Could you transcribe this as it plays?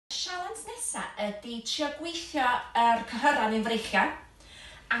sialens nesaf ydy trio gweithio cyhyran i'n freichiau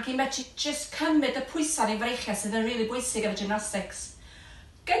ac i medru just cymryd y pwysau i'n freichiau sydd yn really bwysig efo gymnastics.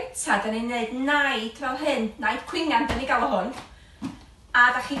 Gynta, da ni'n gwneud naid fel hyn, naid cwingan, da ni'n gael o hwn. A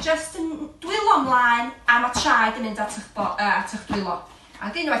da chi just yn dwylo ymlaen a mae traed yn mynd at eich dwylo.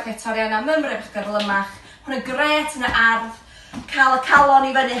 A unwaith eto Arianna, mymryd eich gyrl ymach. Hwn yn gret yn y ardd, cael y calon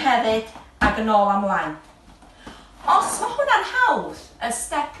i fyny hefyd ac yn ôl amlaen. Os mae hwnna'n hawdd, y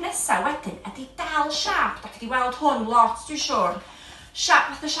step nesaf wedyn ydy dal siap. Da chi wedi weld hwn lot, dwi'n siŵr. Siap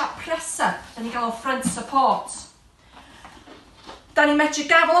fath o siap press-up, da ni'n gael o front support. Da ni'n medru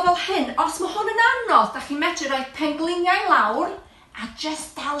gafel o fel hyn. Os mae hwn yn anodd, da chi'n medru rhoi pengliniau lawr a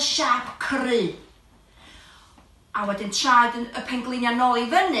just dal siap cry. A wedyn traed y pengliniau nôl i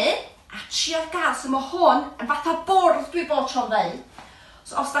fyny a trio gael. So mae hwn yn fath o bwrdd dwi bod tro'n dweud.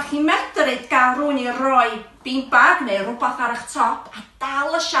 So os da chi'n medru gael rhywun i roi beanbag neu rhywbeth ar eich top a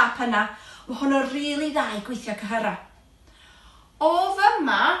dal y siap yna, mae hwn yn rili dda i gweithio cyhyra. O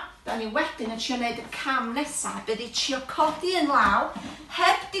fyma, da ni wedyn yn trio gwneud y cam nesaf, bydd i trio codi yn law,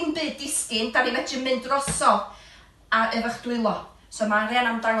 heb dim byd disgyn, da ni medru mynd droso a efo'ch dwylo. So mae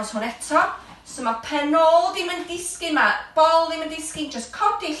Arianna am dangos hwn eto. So mae pen ôl ddim yn disgyn, mae bol ddim yn disgyn, just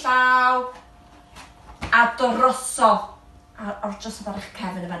codi llaw a droso. O'r just ar eich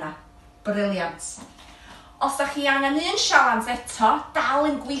cefn y fyna. Briliant. Os da chi angen un sialens eto, dal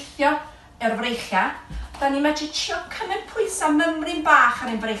yn gweithio i'r freichiau, da ni medru trio cymryd pwysau mymryn bach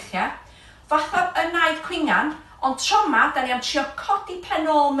ar ein freichiau, fatha y naid cwingan, ond tro yma, da ni am trio codi pen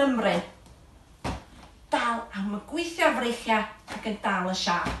ôl mymryn. Dal am y gweithio ar freichiau ac yn dal y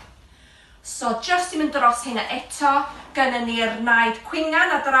siap. So, just i mynd dros hynna eto, gynna ni'r naid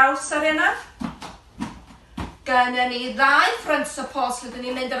cwingan a draws Arianna. Gynna ni ddau front support, lle dyn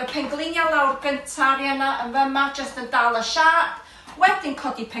ni'n mynd efo pengliniau lawr gynta Arianna yn fyma, just yn dal y siap. Wedyn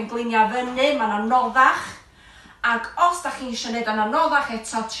codi pengliniau fyny, mae'n anoddach. Ac os da chi eisiau gwneud yn anoddach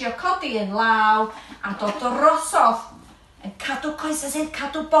eto, trio codi yn law a dod drosodd. Yn cadw coesau sydd,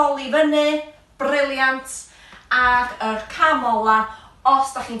 cadw bol i fyny, briliant. Ac yr cam ola,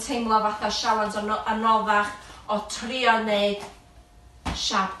 os da chi'n teimlo fatha sialens anoddach o trio wneud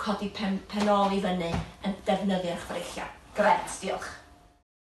siap codi pen ôl i fyny yn defnyddio'ch freichiau. Gret, diolch.